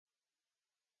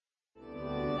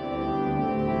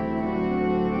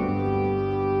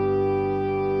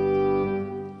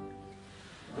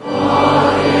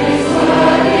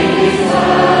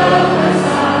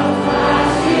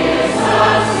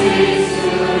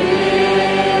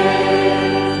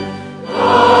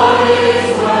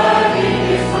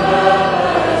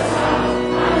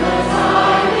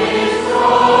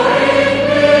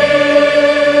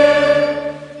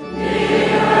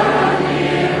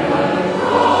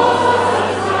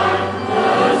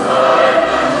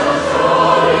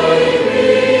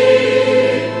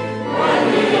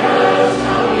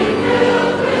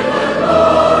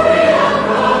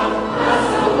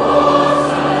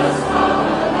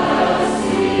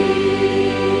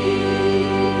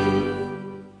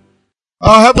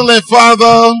Our Heavenly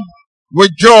Father, with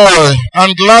joy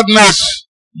and gladness,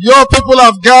 your people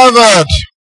have gathered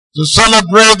to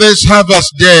celebrate this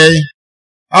harvest day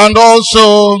and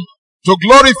also to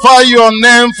glorify your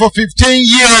name for 15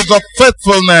 years of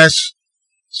faithfulness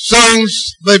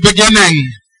since the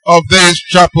beginning of this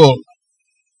chapel.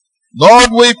 Lord,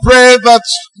 we pray that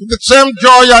with the same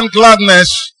joy and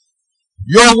gladness,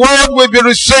 your word will be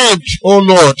received, O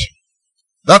Lord,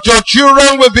 that your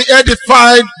children will be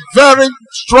edified very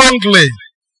strongly,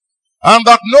 and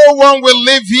that no one will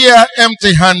leave here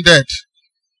empty-handed.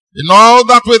 In all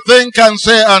that we think and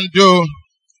say and do,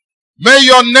 may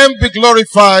your name be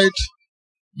glorified,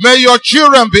 may your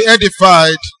children be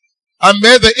edified, and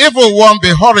may the evil one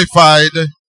be horrified.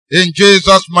 In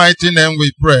Jesus' mighty name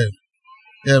we pray.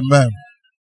 Amen.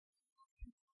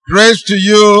 Grace to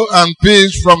you and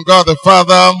peace from God the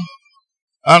Father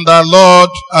and our Lord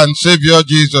and Savior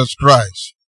Jesus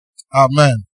Christ.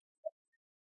 Amen.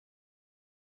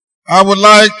 I would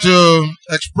like to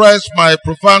express my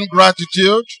profound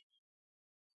gratitude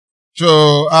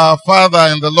to our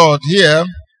Father in the Lord here,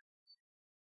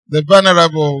 the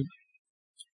Venerable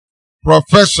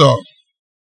Professor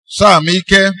Sam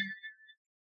Ike,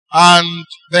 and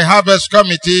the Harvest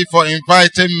Committee for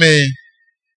inviting me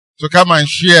to come and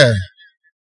share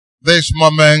this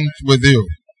moment with you.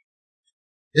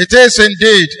 It is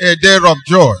indeed a day of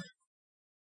joy.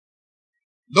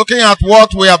 Looking at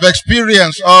what we have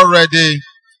experienced already,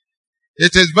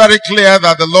 it is very clear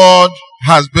that the Lord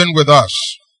has been with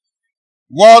us.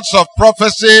 Words of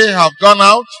prophecy have gone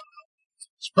out,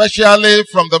 especially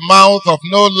from the mouth of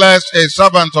no less a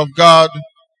servant of God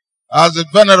as the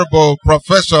Venerable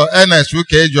Professor Ernest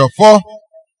Ejiofor,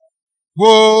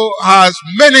 who has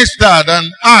ministered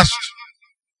and asked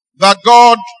that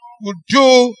God would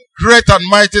do great and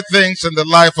mighty things in the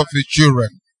life of his children.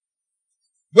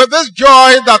 With this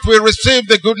joy that we receive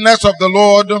the goodness of the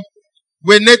Lord,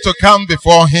 we need to come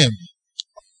before him.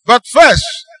 But first,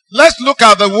 let's look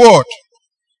at the word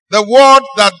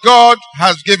that God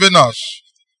has given us.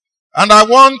 And I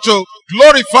want to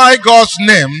glorify God's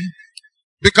name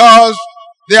because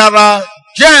there are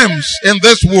gems in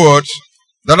this word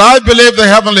that I believe the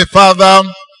Heavenly Father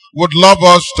would love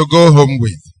us to go home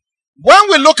with.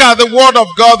 When we look at the Word of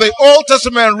God, the Old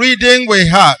Testament reading we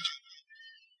had,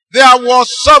 there was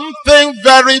something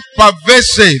very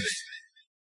pervasive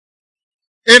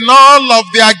in all of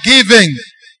their giving.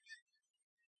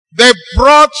 They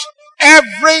brought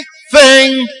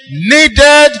everything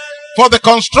needed for the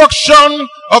construction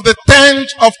of the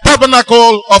tent of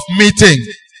tabernacle of meeting.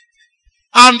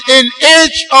 And in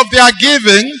each of their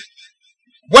giving,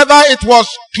 whether it was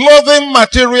clothing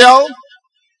material,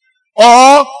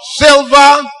 or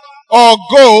silver, or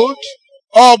gold,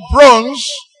 or bronze,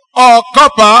 or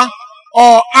copper,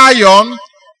 or iron,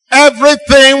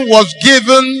 everything was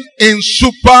given in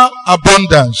super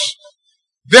abundance.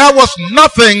 There was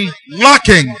nothing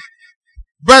lacking.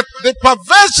 But the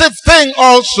pervasive thing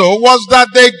also was that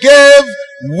they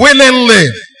gave willingly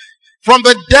from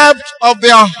the depth of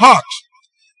their heart.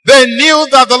 They knew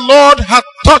that the Lord had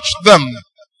touched them.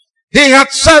 He had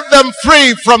set them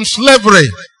free from slavery.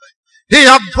 He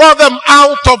had brought them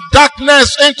out of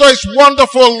darkness into his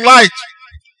wonderful light.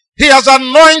 He has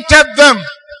anointed them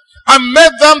and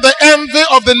made them the envy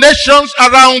of the nations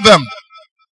around them.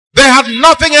 They had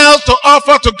nothing else to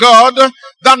offer to God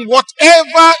than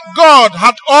whatever God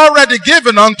had already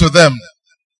given unto them.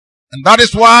 And that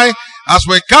is why, as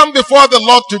we come before the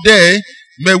Lord today,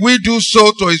 may we do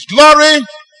so to his glory,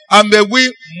 and may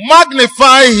we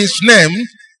magnify his name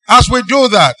as we do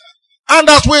that. And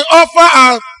as we offer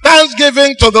our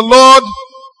thanksgiving to the Lord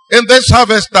in this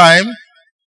harvest time,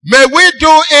 may we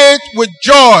do it with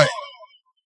joy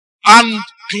and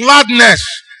gladness,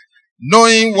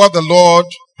 knowing what the Lord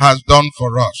has done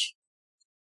for us.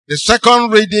 The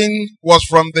second reading was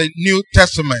from the New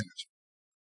Testament.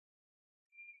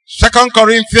 2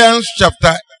 Corinthians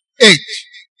chapter 8,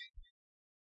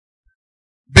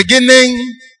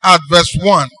 beginning at verse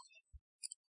 1.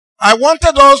 I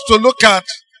wanted us to look at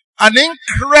an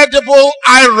incredible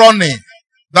irony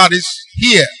that is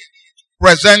here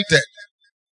presented.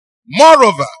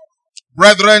 Moreover,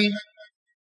 brethren,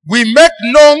 we make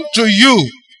known to you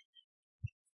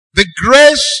the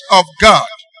grace of God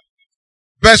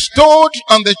bestowed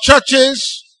on the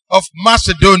churches of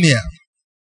Macedonia,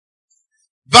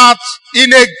 that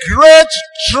in a great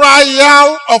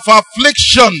trial of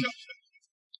affliction,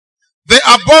 the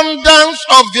abundance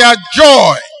of their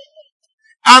joy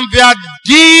and their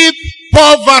deep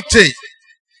poverty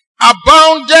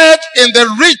abounded in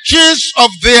the riches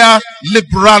of their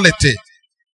liberality.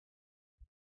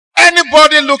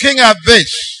 Anybody looking at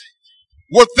this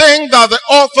would think that the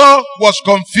author was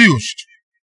confused.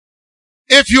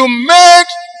 If you make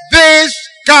this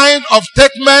kind of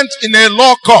statement in a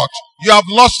law court, you have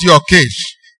lost your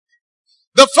case.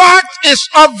 The fact is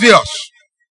obvious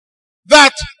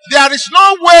that there is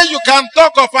no way you can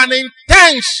talk of an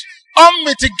intense,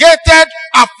 unmitigated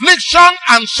affliction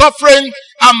and suffering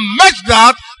and match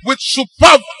that with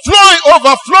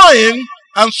overflowing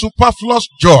and superfluous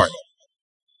joy.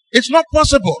 It's not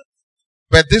possible.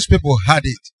 But these people had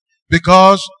it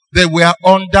because they were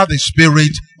under the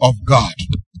Spirit of God.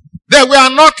 They were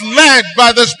not led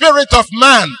by the spirit of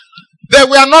man. They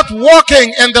were not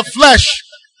walking in the flesh.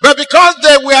 But because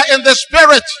they were in the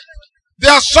Spirit,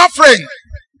 their suffering,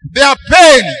 their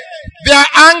pain, their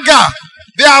anger,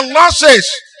 their losses,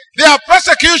 their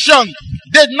persecution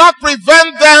did not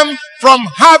prevent them from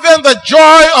having the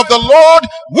joy of the Lord,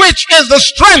 which is the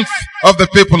strength of the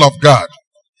people of God.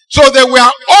 So they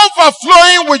were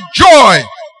overflowing with joy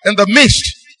in the midst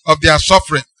of their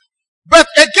suffering. But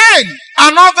again,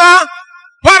 another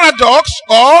paradox,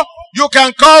 or you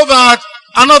can call that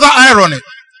another irony.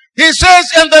 He says,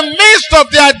 in the midst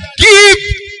of their deep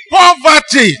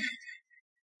poverty,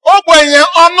 poverty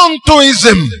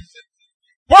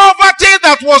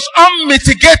that was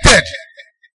unmitigated,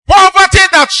 poverty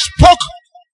that spoke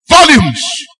volumes,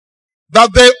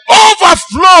 that they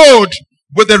overflowed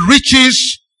with the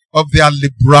riches of their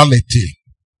liberality.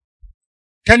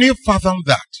 Can you fathom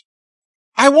that?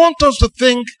 I want us to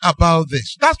think about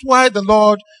this. That's why the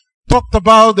Lord talked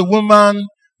about the woman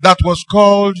that was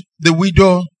called the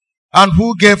widow and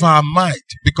who gave her might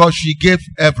because she gave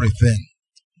everything.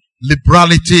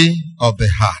 Liberality of the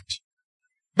heart.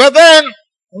 But then,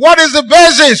 what is the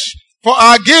basis for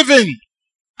our giving,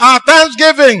 our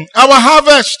thanksgiving, our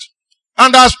harvest,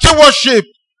 and our stewardship?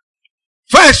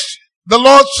 First, the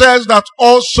Lord says that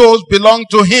all souls belong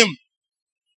to Him.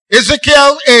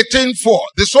 Ezekiel 18:4.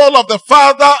 The soul of the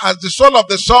Father as the soul of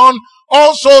the Son,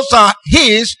 all souls are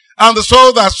His, and the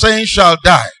soul that sins shall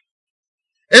die.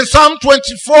 In Psalm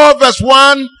 24 verse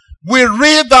 1, we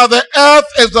read that the earth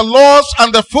is the Lord's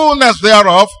and the fullness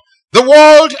thereof, the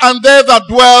world and they that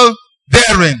dwell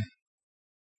therein.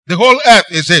 The whole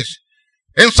earth is His.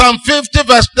 In Psalm 50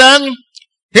 verse 10,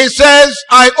 He says,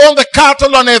 I own the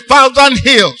cattle on 1,000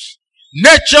 hills.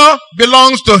 Nature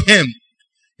belongs to Him.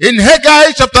 In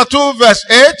Haggai chapter 2 verse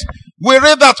 8, we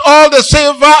read that all the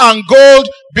silver and gold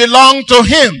belong to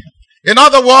Him. In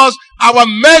other words, our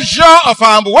measure of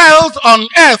our wealth on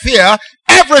earth here,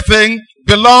 everything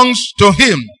belongs to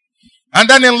Him. And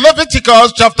then in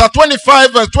Leviticus chapter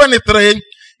 25 verse 23,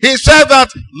 He said that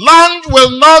land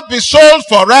will not be sold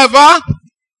forever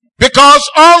because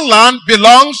all land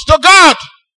belongs to God.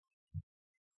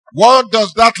 What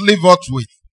does that leave us with?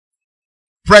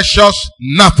 Precious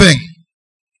nothing.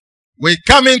 We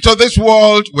come into this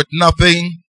world with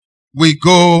nothing. We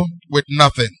go with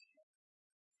nothing.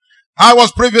 I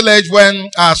was privileged when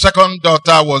our second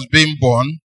daughter was being born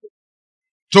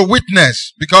to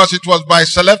witness, because it was by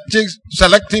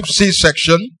selective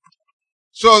C-section.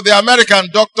 So the American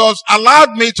doctors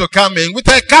allowed me to come in with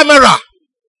a camera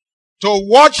to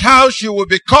watch how she will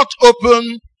be cut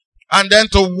open and then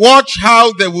to watch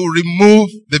how they will remove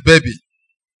the baby.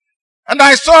 And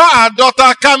I saw our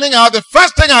daughter coming out. The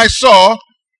first thing I saw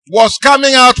was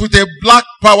coming out with a black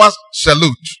power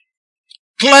salute.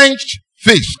 Clenched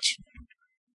fist.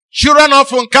 Children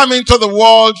often come into the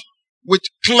world with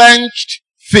clenched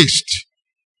fist.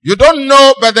 You don't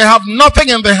know, but they have nothing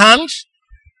in their hands.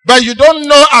 But you don't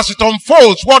know as it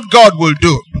unfolds what God will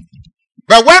do.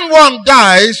 But when one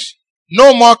dies,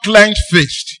 no more clenched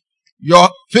fist. Your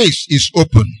face is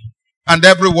open and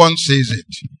everyone sees it.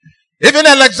 Even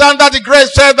Alexander the Great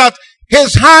said that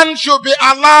his hand should be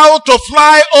allowed to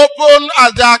fly open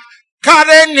as they are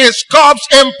carrying his corpse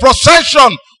in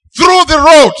procession through the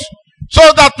road,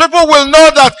 so that people will know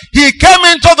that he came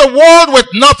into the world with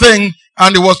nothing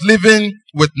and he was living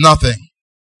with nothing.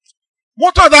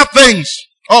 What other things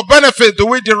or benefit do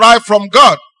we derive from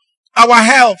God? Our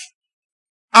health,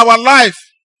 our life,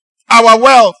 our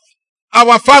wealth,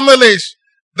 our families,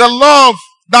 the love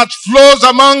that flows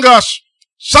among us,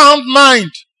 sound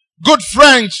mind, good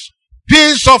friends,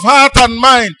 peace of heart and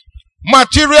mind,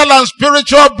 material and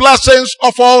spiritual blessings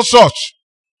of all sorts.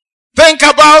 Think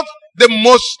about the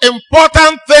most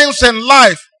important things in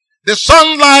life. The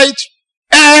sunlight,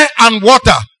 air and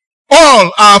water,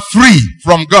 all are free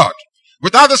from God.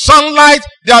 Without the sunlight,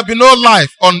 there will be no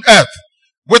life on earth.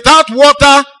 Without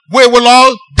water, we will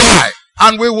all die.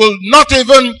 And we will not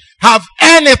even have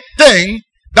anything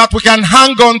that we can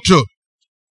hang on to.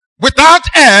 Without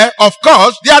air, of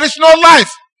course, there is no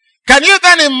life. Can you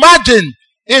then imagine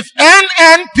If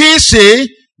NNPC,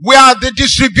 we are the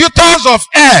distributors of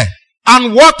air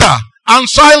and water and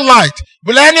sunlight,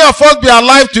 will any of us be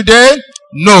alive today?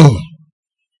 No.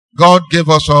 God gave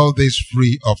us all this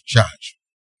free of charge.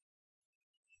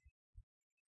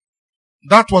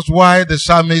 That was why the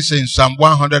psalmist in Psalm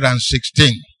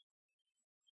 116,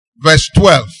 verse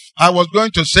 12, I was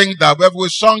going to sing that, but we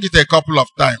sung it a couple of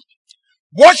times.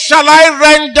 What shall I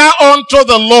render unto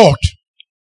the Lord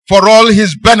for all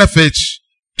his benefits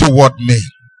toward me?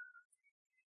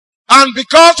 And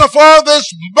because of all these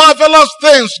marvelous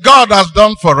things God has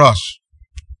done for us,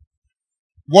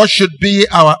 what should be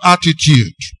our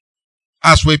attitude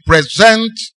as we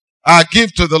present our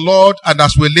gift to the Lord and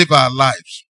as we live our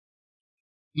lives?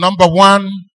 Number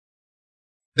one,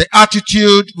 the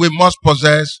attitude we must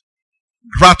possess,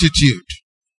 gratitude,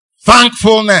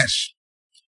 thankfulness.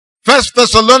 1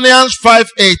 Thessalonians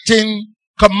 5:18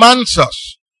 commands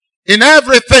us, in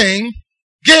everything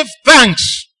give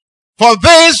thanks, for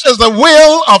this is the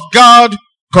will of God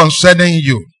concerning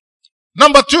you.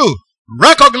 Number two,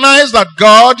 recognize that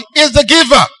God is the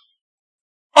giver.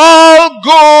 All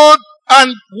good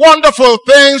and wonderful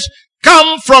things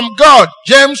come from God.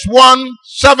 James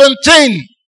 1:17.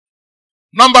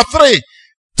 Number three,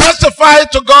 testify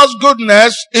to God's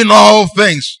goodness in all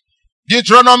things.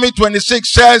 Deuteronomy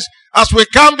 26 says, as we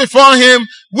come before him,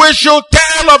 we should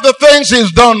tell of the things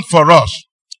he's done for us.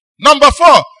 Number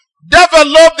four,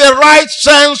 develop the right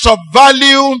sense of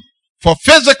value for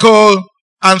physical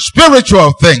and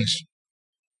spiritual things.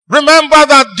 Remember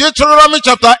that Deuteronomy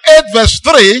chapter 8 verse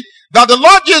 3, that the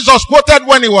Lord Jesus quoted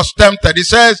when he was tempted. He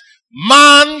says,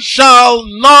 man shall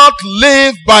not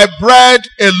live by bread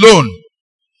alone,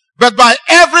 but by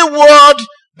every word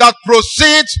that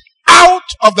proceeds out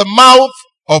of the mouth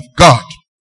of God.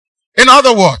 In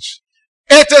other words,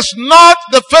 it is not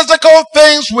the physical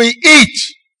things we eat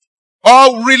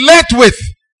or relate with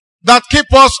that keep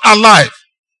us alive.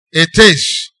 It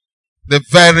is the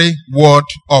very word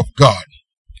of God.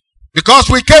 Because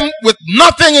we came with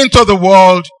nothing into the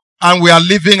world and we are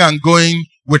living and going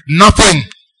with nothing.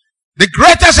 The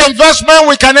greatest investment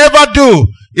we can ever do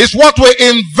is what we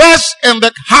invest in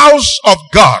the house of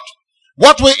God.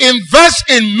 What we invest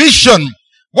in mission.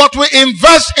 What we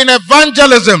invest in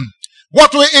evangelism.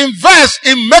 What we invest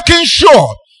in making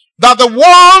sure that the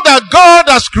world that God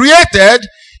has created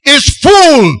is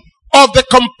full of the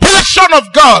compassion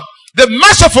of God, the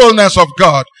mercifulness of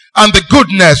God, and the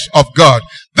goodness of God.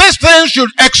 These things should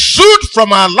exude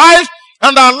from our lives,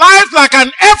 and our lives, like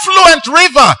an effluent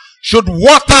river, should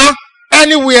water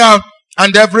anywhere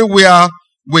and everywhere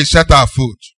we set our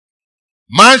foot.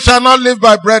 Man shall not live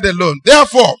by bread alone.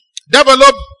 Therefore,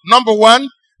 develop, number one,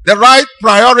 the right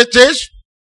priorities.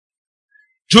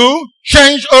 2,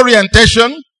 change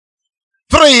orientation.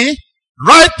 3,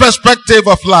 right perspective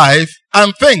of life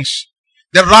and things.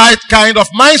 The right kind of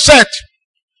mindset.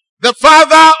 The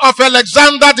father of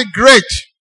Alexander the Great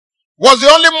was the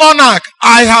only monarch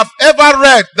I have ever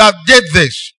read that did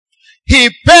this. He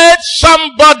paid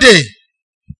somebody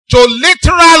to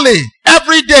literally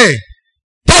every day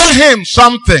tell him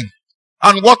something.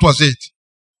 And what was it?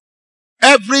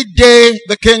 Every day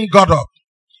the king got up,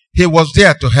 he was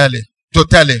there to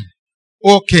tell him,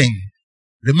 O king,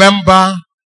 remember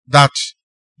that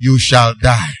you shall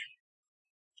die.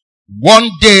 One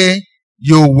day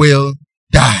you will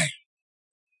die.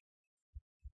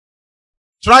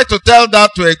 Try to tell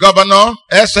that to a governor,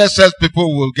 SSS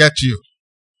people will get you.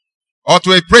 Or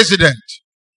to a president.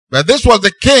 But this was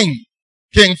the king,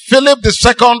 King Philip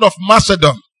II of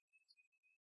Macedon.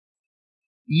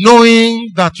 Knowing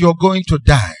that you're going to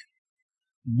die,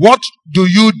 what do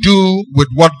you do with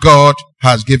what God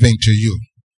has given to you?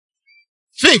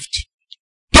 5th,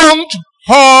 don't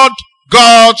hoard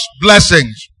God's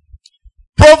blessings.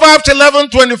 Proverbs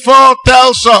 11:24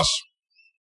 tells us,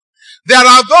 there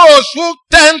are those who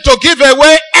tend to give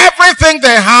away everything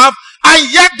they have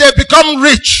and yet they become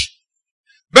rich.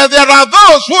 But there are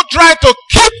those who try to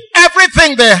keep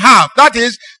everything they have. That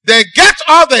is, they get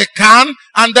all they can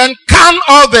and then can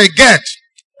all they get.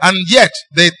 And yet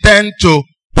they tend to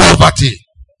poverty.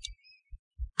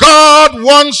 God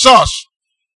wants us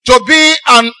to be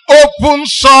an open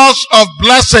source of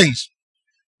blessings.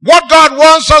 What God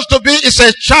wants us to be is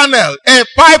a channel, a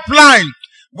pipeline,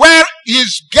 where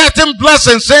He's getting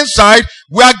blessings inside,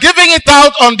 we are giving it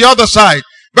out on the other side.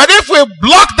 But if we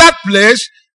block that place,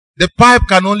 the pipe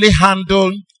can only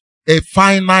handle a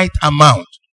finite amount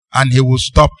and He will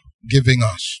stop giving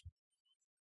us.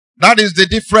 That is the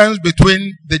difference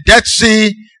between the Dead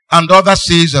Sea and other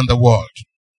seas in the world.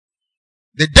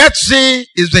 The Dead Sea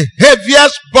is the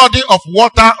heaviest body of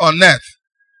water on earth.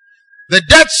 The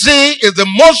Dead Sea is the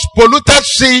most polluted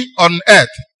sea on earth.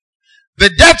 The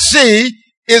Dead Sea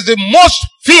is the most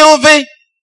filthy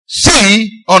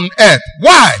sea on earth.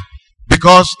 Why?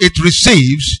 Because it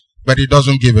receives, but it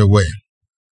doesn't give away.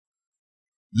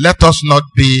 Let us not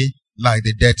be like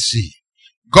the Dead Sea.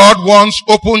 God wants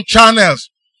open channels,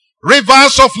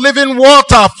 rivers of living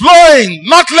water flowing,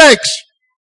 not lakes.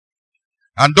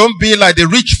 And don't be like the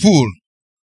rich fool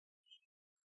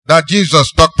that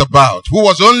Jesus talked about, who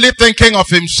was only thinking of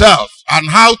himself and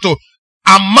how to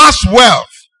amass wealth.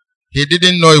 He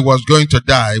didn't know he was going to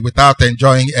die without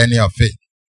enjoying any of it.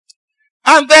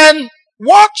 And then,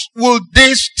 what will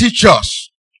this teach us?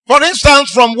 For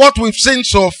instance, from what we've seen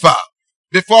so far,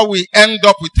 before we end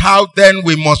up with how then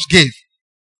we must give.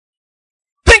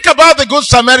 Think about the Good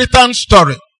Samaritan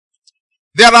story.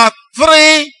 There are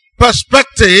three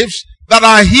perspectives that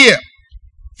are here.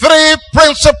 Three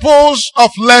principles of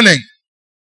learning.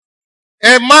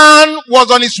 A man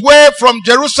was on his way from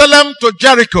Jerusalem to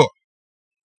Jericho,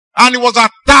 and he was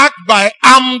attacked by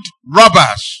armed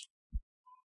robbers.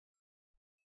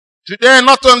 Today,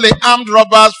 not only armed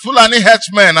robbers, Fulani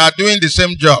herdsmen are doing the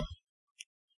same job.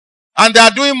 And they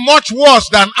are doing much worse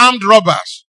than armed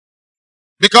robbers.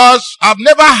 Because I've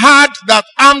never heard that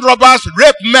armed robbers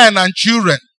rape men and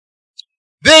children.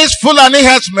 These Fulani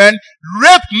herdsmen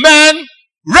rape men,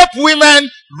 rape women,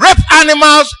 rape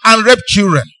animals, and rape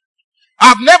children.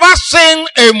 I've never seen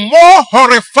a more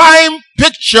horrifying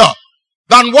picture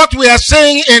than what we are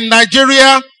seeing in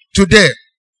Nigeria today.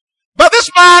 But this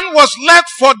man was left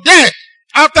for dead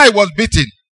after he was beaten.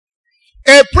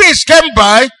 A priest came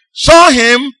by, saw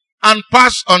him, and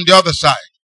passed on the other side.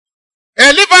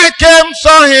 A Levite came,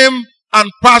 saw him, and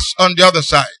passed on the other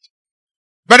side.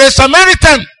 But a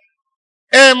Samaritan,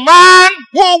 a man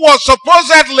who was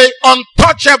supposedly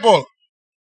untouchable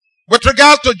with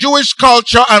regards to Jewish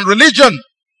culture and religion,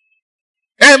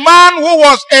 a man who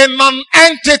was a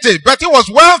non-entity, but he was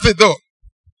wealthy though.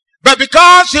 But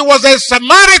because he was a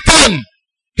Samaritan,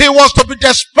 he was to be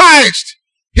despised,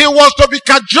 he was to be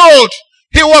cajoled,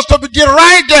 he was to be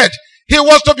derided, he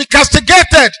was to be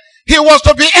castigated, he was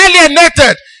to be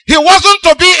alienated. He wasn't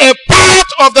to be a part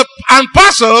of the and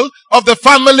parcel of the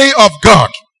family of God.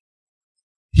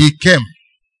 He came,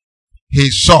 he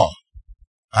saw,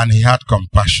 and he had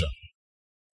compassion.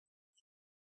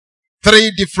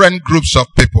 Three different groups of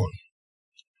people.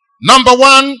 Number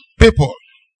one, people.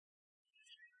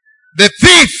 The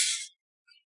thief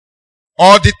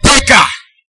or the taker.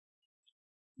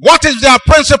 What is their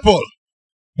principle?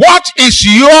 What is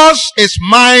yours is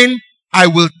mine, I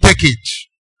will take it.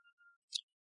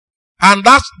 And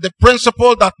that's the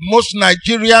principle that most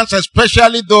Nigerians,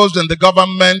 especially those in the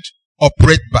government,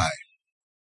 operate by.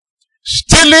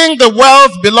 Stealing the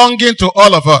wealth belonging to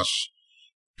all of us.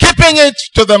 Keeping it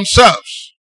to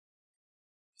themselves.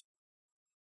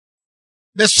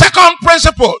 The second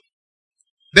principle,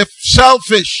 the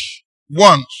selfish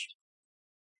ones.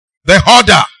 The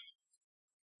hoarder.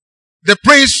 The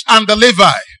priest and the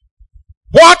Levite.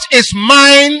 What is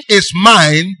mine,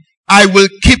 I will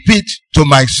keep it to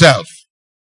myself.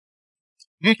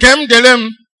 Nkem delem,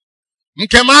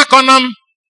 nkem akonam,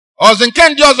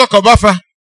 ozinken diozo kobafa.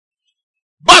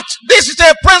 But this is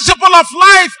a principle of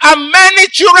life, and many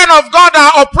children of God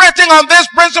are operating on this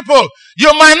principle.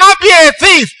 You might not be a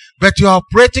thief, but you are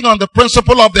operating on the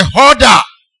principle of the hoarder,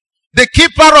 the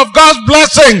keeper of God's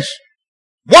blessings.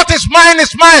 What is mine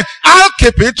is mine. I'll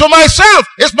keep it to myself.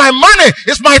 It's my money.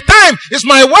 It's my time. It's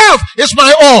my wealth. It's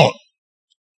my all.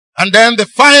 And then the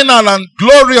final and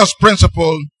glorious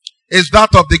principle is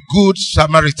that of the Good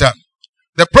Samaritan.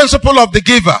 The principle of the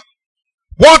giver.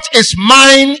 What is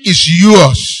mine is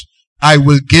yours. I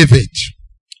will give it.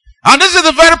 And this is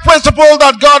the very principle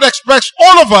that God expects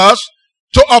all of us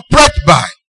to operate by.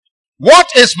 What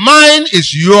is mine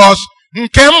is yours.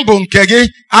 Nkembu nkegi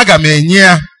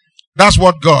agamenyia. That's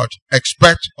what God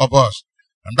expects of us.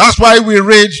 And that's why we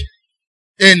read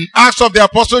in Acts of the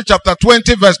Apostles chapter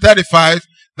 20 verse 35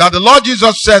 that the Lord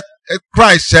Jesus said,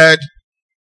 Christ said,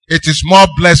 it is more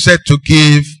blessed to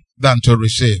give than to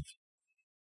receive.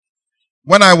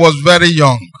 When I was very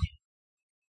young,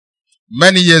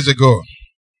 many years ago,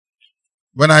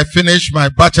 when I finished my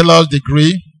bachelor's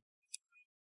degree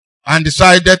and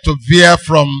decided to veer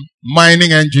from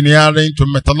mining engineering to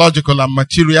metallurgical and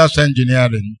materials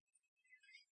engineering,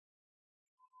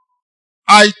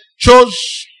 I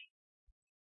chose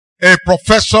a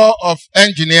professor of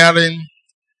engineering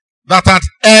that had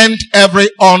earned every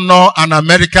honor an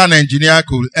American engineer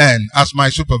could earn as my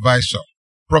supervisor,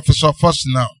 Professor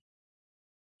Faustina.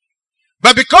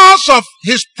 But because of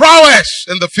his prowess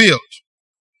in the field,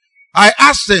 I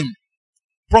asked him,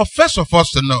 Professor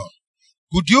Faustina,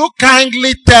 could you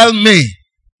kindly tell me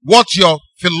what your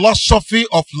philosophy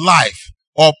of life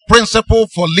or principle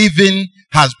for living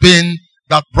has been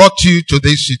that brought you to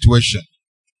this situation?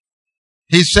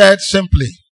 He said simply,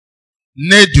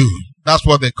 Nedu. That's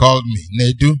what they called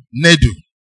me. Nedu.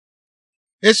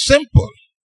 It's simple.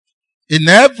 In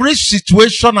every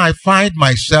situation I find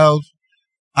myself,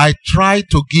 I try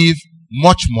to give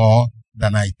much more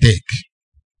than I take.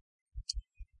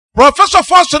 Professor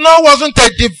Faustina wasn't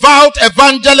a devout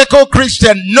evangelical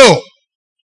Christian, no.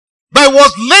 But he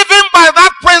was living by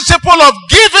that principle of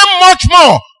giving much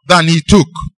more than he took.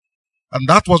 And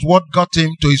that was what got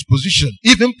him to his position,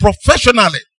 even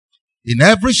professionally, in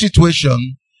every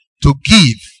situation, to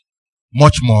give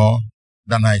much more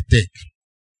than I take.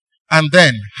 And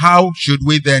then, how should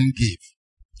we then give?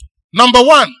 Number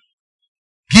one,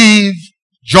 give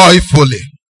joyfully.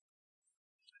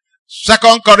 2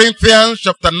 Corinthians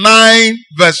chapter 9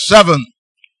 verse 7.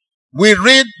 We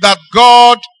read that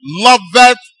God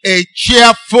loveth a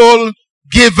cheerful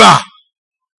giver.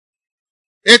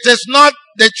 It is not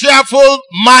the cheerful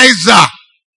miser.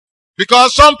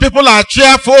 Because some people are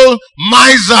cheerful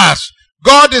misers.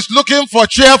 God is looking for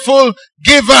cheerful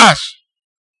givers.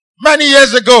 Many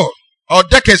years ago, or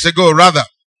decades ago rather,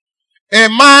 a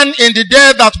man in the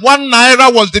day that 1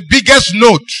 naira was the biggest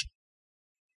note,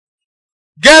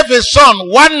 gave his son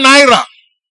 1 naira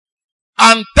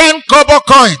and 10 kobo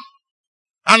coin,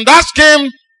 and asked him,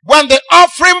 when the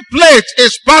offering plate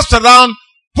is passed around,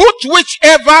 put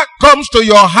whichever comes to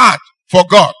your heart for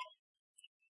God.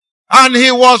 And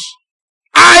he was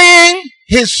eyeing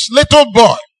his little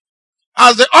boy.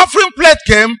 As the offering plate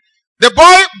came, the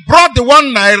boy brought the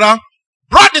 1 naira,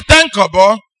 brought the 10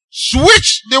 kobo,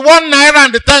 switched the 1 naira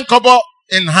and the 10 kobo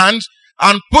in hands,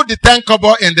 and put the 10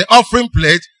 kobo in the offering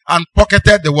plate and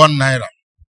pocketed the 1 naira.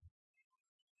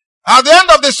 At the end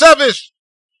of the service,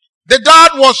 the dad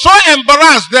was so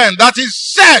embarrassed then that he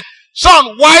said,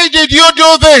 son, why did you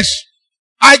do this?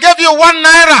 I gave you 1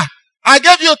 naira, I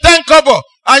gave you 10 kobo,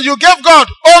 and you gave God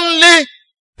only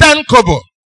 10 kobo.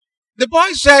 The boy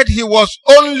said he was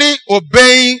only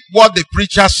obeying what the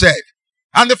preacher said.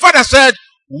 And the father said,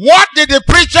 what did the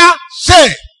preacher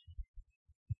say?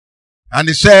 And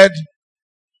he said,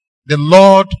 the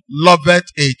Lord loveth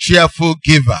a cheerful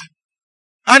giver.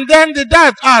 And then the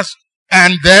dad asked,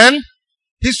 and then?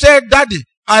 He said, Daddy,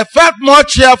 I felt more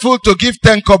cheerful to give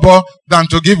 10 kobo than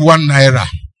to give 1 naira.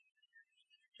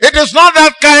 It is not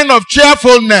that kind of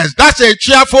cheerfulness. That's a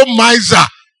cheerful miser.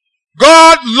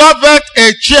 God loveth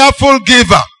a cheerful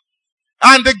giver.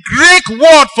 And the Greek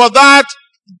word for that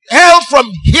hails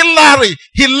from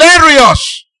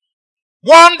hilarious.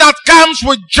 One that comes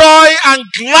with joy and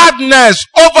gladness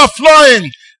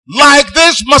overflowing, like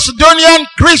these Macedonian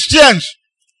Christians.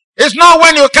 It's not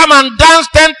when you come and dance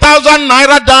 10,000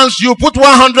 naira dance, you put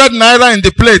 100 naira in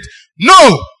the plate.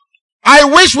 No. I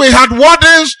wish we had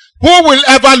wardens who will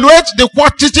evaluate the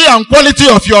quantity and quality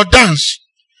of your dance.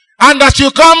 And as you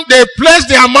come, they place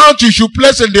the amount you should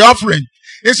place in the offering.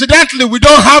 Incidentally, we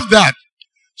don't have that.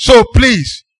 So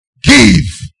please,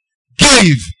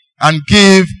 give, and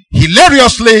give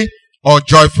hilariously or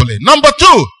joyfully. Number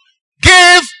 2,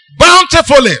 give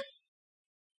bountifully.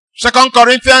 2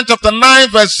 Corinthians chapter 9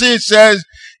 verse 6 says,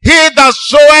 he that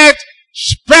soweth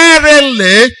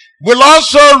sparingly will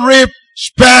also reap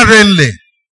sparingly.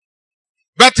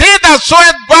 But he that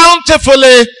soweth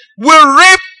bountifully will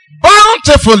reap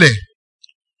bountifully.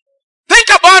 Think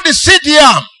about the seed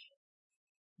yam.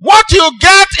 What you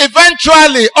get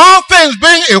eventually, all things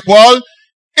being equal,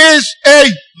 is a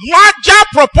larger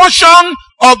proportion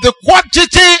of the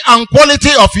quantity and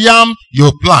quality of yam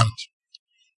you plant.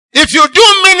 If you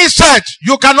do mini sets,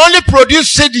 you can only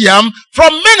produce seed yam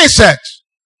from mini sets.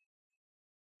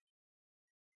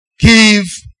 Give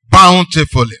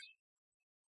bountifully.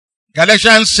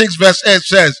 Galatians 6 verse 8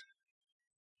 says,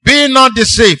 be not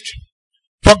deceived,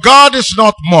 for God is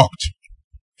not mocked.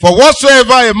 For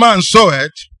whatsoever a man soweth,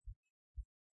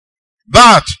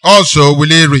 that also will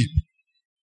he reap.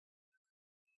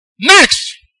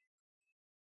 Next,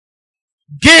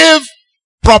 give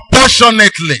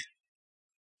proportionately.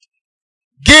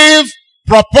 Give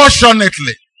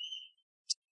proportionately.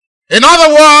 In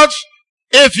other words,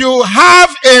 if you have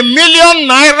 1,000,000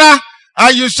 naira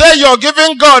and you say you're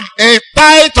giving God a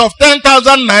tithe of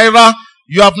 10,000 naira,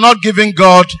 you have not given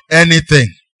God anything.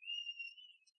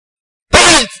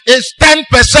 Tithe is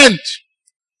 10%.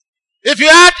 If you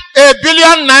had 1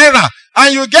 billion naira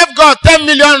and you gave God 10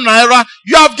 million naira,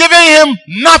 you have given him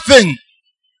nothing.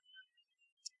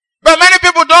 But many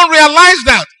people don't realize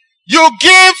that. You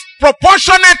give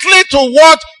proportionately to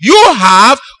what you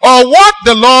have or what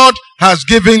the Lord has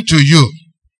given to you.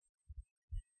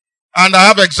 And I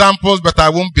have examples, but I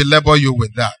won't belabor you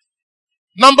with that.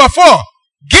 Number 4,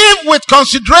 give with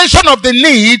consideration of the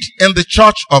need in the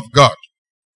church of God.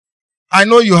 I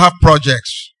know you have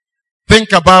projects.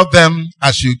 Think about them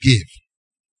as you give.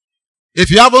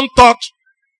 If you haven't thought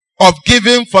of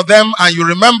giving for them and you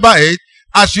remember it,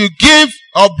 as you give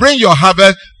or bring your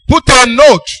harvest, put a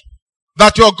note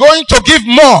that you're going to give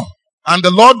more, and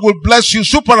the Lord will bless you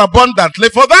superabundantly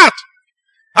for that.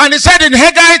 And he said in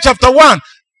Haggai chapter 1,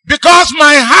 because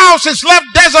my house is left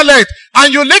desolate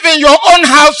and you live in your own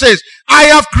houses, I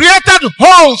have created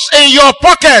holes in your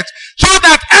pocket so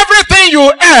that everything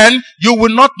you earn, you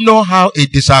will not know how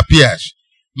it disappears.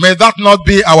 May that not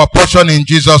be our portion in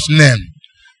Jesus' name.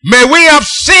 May we have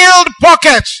sealed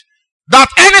pockets that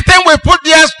anything we put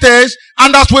there stays,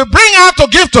 and as we bring out to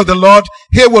give to the Lord,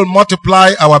 he will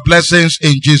multiply our blessings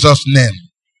in Jesus' name.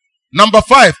 Number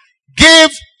 5,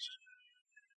 give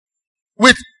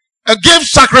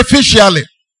sacrificially.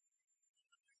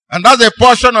 And that's a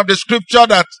portion of the scripture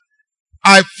that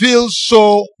I feel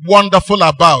so wonderful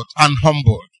about and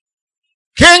humbled.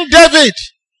 King David,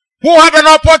 who had an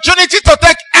opportunity to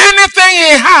take anything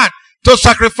he had to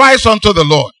sacrifice unto the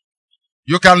Lord.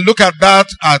 You can look at that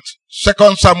at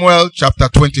 2 Samuel chapter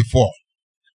 24,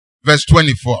 verse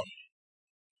 24.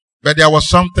 But there was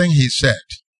something he said.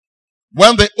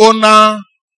 When the owner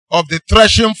of the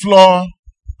threshing floor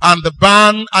and the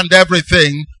barn and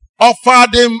everything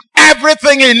offered him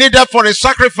everything he needed for a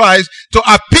sacrifice to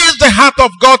appease the heart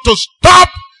of God to stop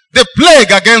the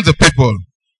plague against the people,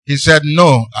 he said,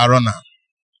 no, Arona,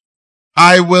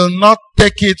 I will not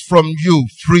take it from you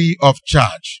free of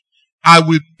charge. I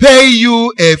will pay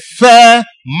you a fair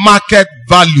market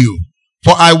value,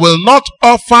 for I will not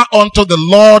offer unto the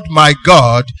Lord my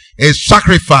God a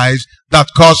sacrifice that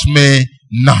costs me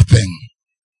nothing.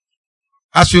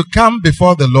 As you come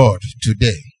before the Lord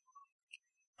today,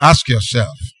 ask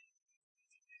yourself,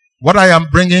 what I am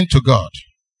bringing to God,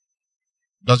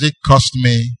 does it cost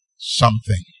me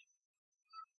something?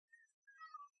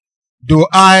 Do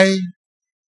I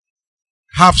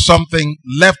have something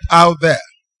left out there?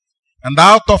 And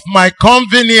out of my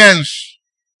convenience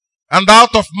and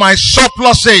out of my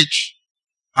surplusage,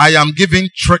 I am giving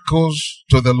trickles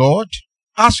to the Lord?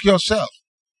 Ask yourself.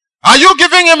 Are you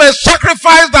giving him a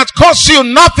sacrifice that costs you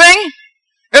nothing?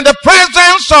 In the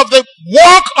presence of the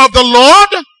work of the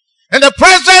Lord? In the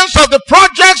presence of the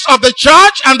projects of the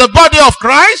church and the body of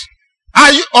Christ?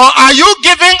 Are you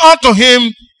giving unto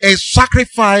him a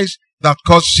sacrifice that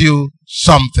costs you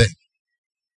something?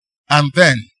 And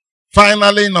then,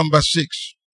 finally, number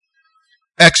 6,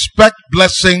 expect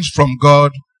blessings from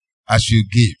God as you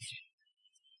give.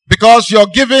 Because your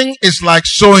giving is like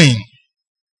sowing.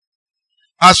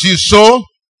 As you sow,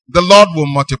 the Lord will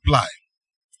multiply.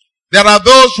 There are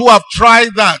those who have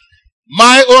tried that.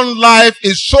 My own life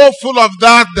is so full of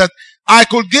that I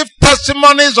could give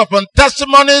testimonies upon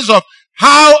testimonies of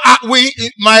how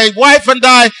my wife and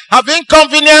I have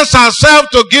inconvenienced ourselves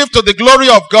to give to the glory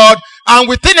of God. And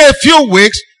within a few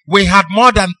weeks, we had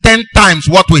more than 10 times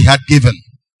what we had given.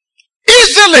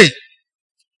 Easily.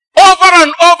 Over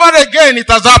and over again it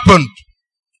has happened.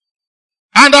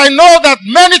 And I know that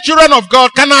many children of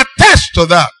God can attest to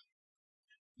that.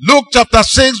 Luke chapter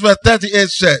 6 verse 38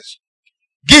 says,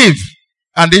 give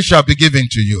and it shall be given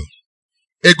to you.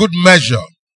 A good measure,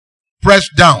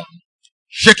 pressed down,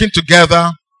 shaken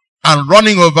together and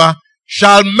running over,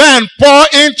 shall men pour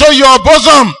into your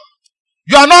bosom.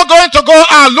 You are not going to go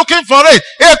out looking for it.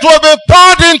 It will be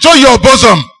poured into your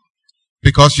bosom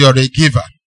because you are a giver.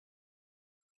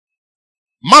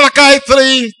 Malachi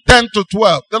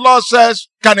 3:10-12. The Lord says,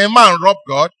 can a man rob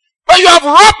God? But you have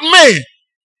robbed me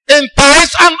in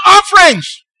tithes and offerings.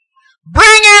 Bring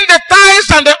in the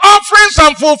tithes and the offerings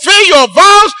and fulfill your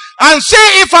vows, and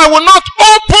see if I will not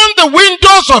open the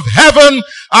windows of heaven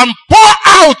and pour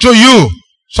out to you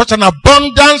such an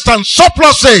abundance and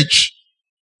surplusage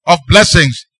of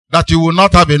blessings that you will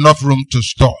not have enough room to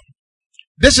store.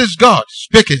 This is God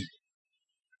speaking.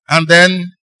 And then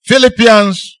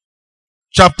Philippians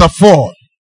chapter 4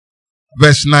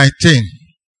 verse 19,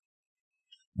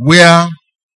 where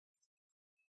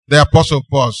the Apostle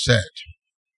Paul said,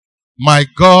 my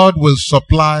God will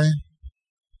supply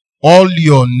all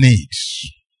your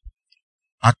needs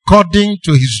according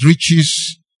to his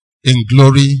riches in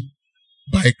glory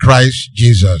by Christ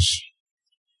Jesus.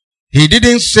 He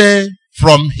didn't say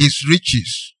from his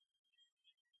riches.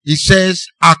 He says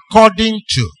according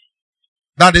to.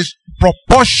 That is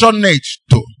proportionate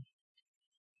to.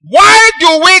 Why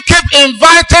do we keep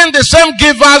inviting the same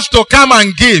givers to come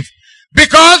and give?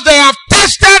 Because they have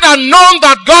tested and known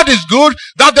that God is good,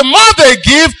 that the more they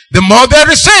give, the more they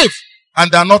receive.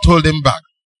 and they are not holding back.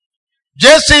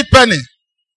 J.C. Penney,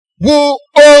 who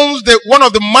owns one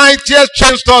of the mightiest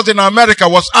chain stores in America,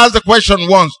 was asked the question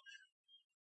once,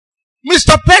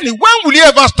 Mr. Penny, when will you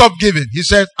ever stop giving? He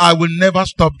said, I will never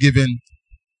stop giving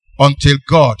until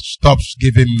God stops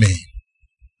giving me.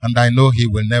 And I know he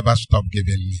will never stop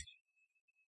giving me.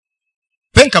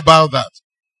 Think about that.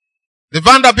 The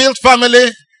Vanderbilt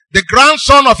family, the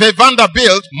grandson of a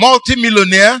Vanderbilt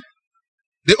multimillionaire,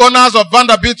 the owners of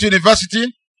Vanderbilt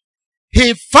University,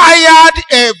 he fired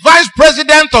a vice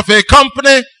president of a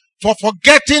company for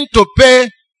forgetting to pay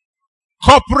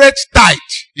corporate tithe.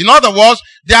 In other words,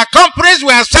 their companies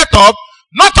were set up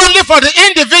not only for the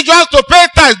individuals to pay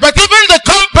tithes, but even the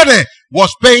company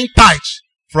was paying tithes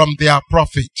from their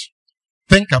profit.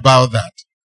 Think about that.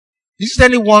 Is it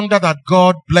any wonder that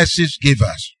God blesses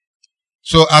givers?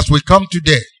 So as we come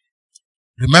today,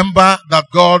 remember that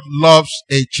God loves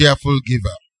a cheerful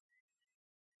giver.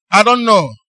 I don't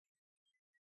know.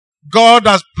 God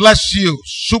has blessed you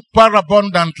super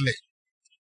abundantly.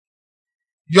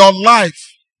 Your life,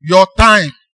 your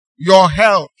time, your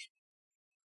health.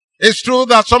 It's true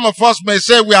that some of us may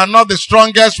say we are not the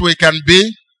strongest we can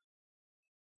be.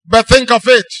 But think of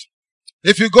it.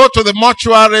 If you go to the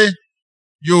mortuary,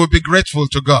 you will be grateful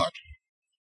to God.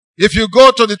 If you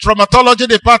go to the traumatology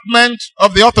department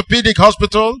of the orthopedic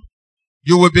hospital,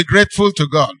 you will be grateful to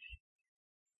God.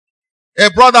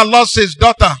 A brother lost his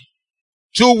daughter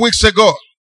 2 weeks ago.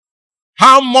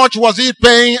 How much was he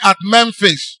paying at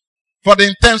Memphis for the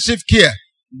intensive care?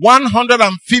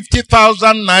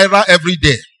 150,000 naira every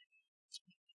day.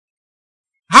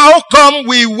 How come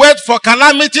we wait for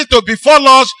calamity to befall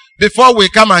us before we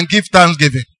come and give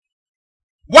thanksgiving?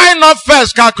 Why not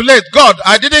first calculate, God,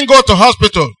 I didn't go to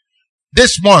hospital.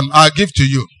 This month I'll give to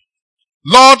you.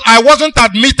 Lord, I wasn't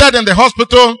admitted in the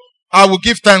hospital. I will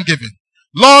give thanksgiving.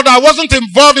 Lord, I wasn't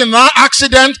involved in an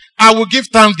accident. I will give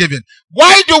thanksgiving.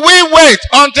 Why do we wait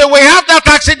until we have that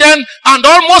accident and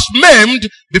almost maimed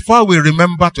before we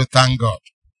remember to thank God?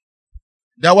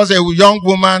 There was a young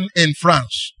woman in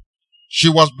France. She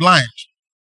was blind.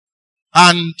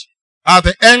 And at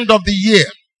the end of the year,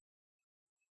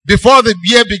 before the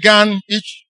year began,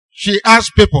 she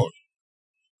asked people,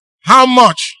 how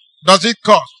much does it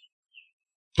cost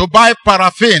to buy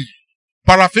paraffin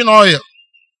oil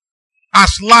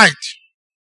as light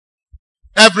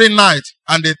every night?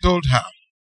 And they told her.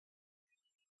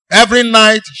 Every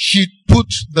night she put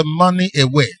the money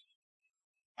away.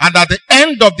 And at the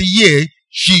end of the year,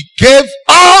 she gave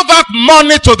all that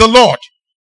money to the Lord.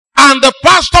 And the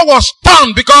pastor was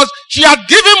stunned because she had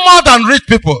given more than rich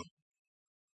people.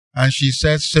 And she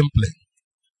said simply,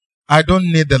 I don't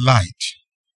need the light.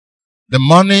 The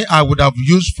money I would have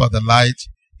used for the light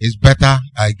is better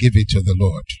I give it to the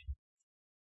Lord.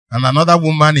 And another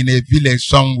woman in a village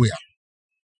somewhere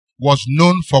was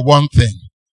known for one thing.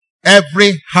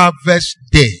 Every harvest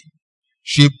day,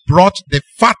 she brought the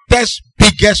fattest,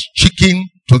 biggest chicken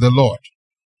to the Lord.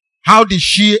 How did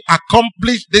she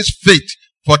accomplish this feat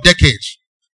for decades?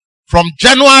 From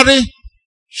January,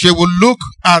 she would look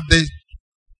at the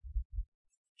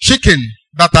chicken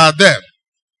that are there.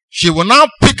 She will now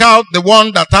pick out the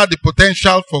one that had the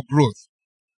potential for growth.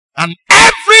 And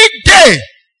every day,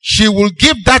 she will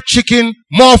give that chicken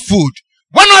more food.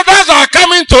 When others are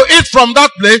coming to eat from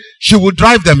that place, she will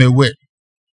drive them away.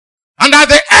 And at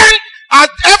the end,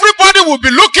 everybody will be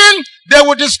looking, they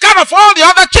will discard of all the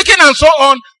other chicken and so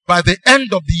on. By the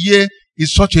end of the year,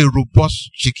 it's such a robust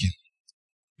chicken.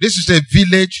 This is a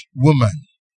village woman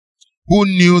who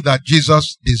knew that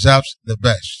Jesus deserves the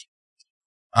best.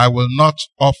 I will not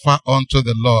offer unto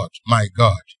the Lord my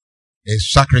God a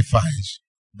sacrifice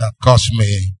that costs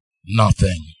me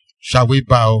nothing. Shall we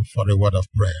bow for a word of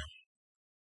prayer?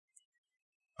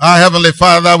 Our Heavenly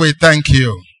Father, we thank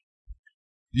you.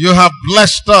 You have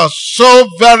blessed us so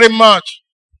very much.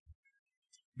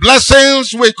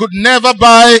 Blessings we could never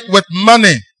buy with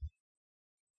money.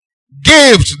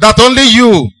 Gifts that only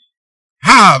you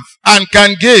have and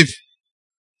can give.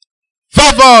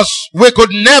 Favors we could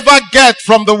never get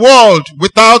from the world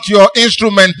without your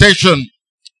instrumentation.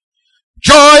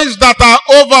 Joys that are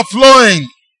overflowing.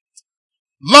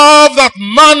 Love that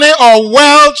money or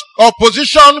wealth or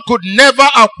position could never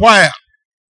acquire.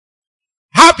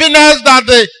 Happiness that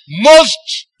the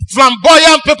most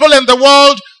flamboyant people in the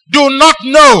world do not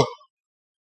know.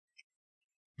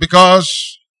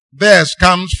 Because theirs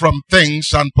comes from things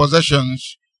and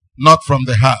possessions, not from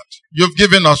the heart. You've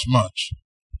given us much.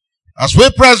 As we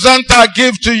present our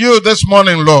gift to you this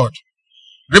morning, Lord,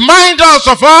 remind us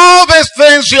of all these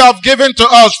things you have given to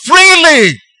us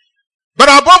freely. But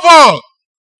above all,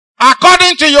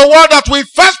 according to your word, that we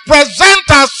first present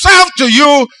ourselves to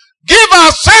you, give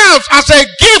ourselves as a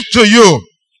gift to you.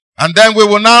 And then we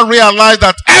will now realize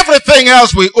that everything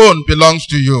else we own belongs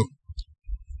to you.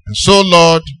 And so,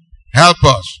 Lord, help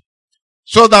us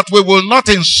so that we will not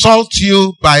insult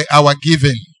you by our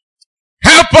giving.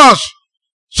 Help us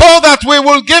so that we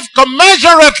will give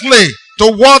commensurately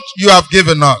to what you have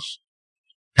given us.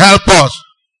 Help us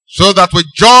so that with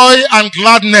joy and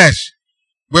gladness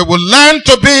we will learn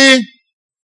to be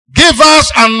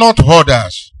givers and not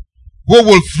hoarders, who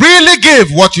will freely give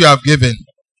what you have given,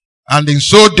 and in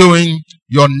so doing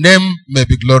your name may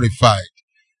be glorified.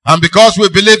 And because we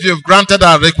believe you've granted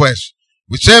our request,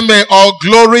 we say may all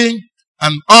glory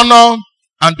and honor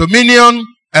and dominion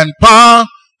and power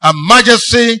and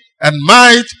majesty and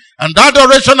might and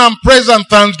adoration and praise and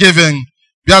thanksgiving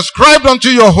be ascribed unto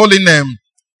your holy name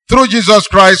through Jesus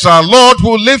Christ our Lord,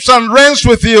 who lives and reigns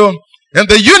with you in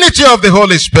the unity of the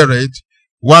Holy Spirit,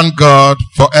 one God,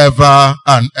 forever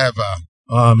and ever.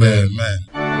 Amen. Amen.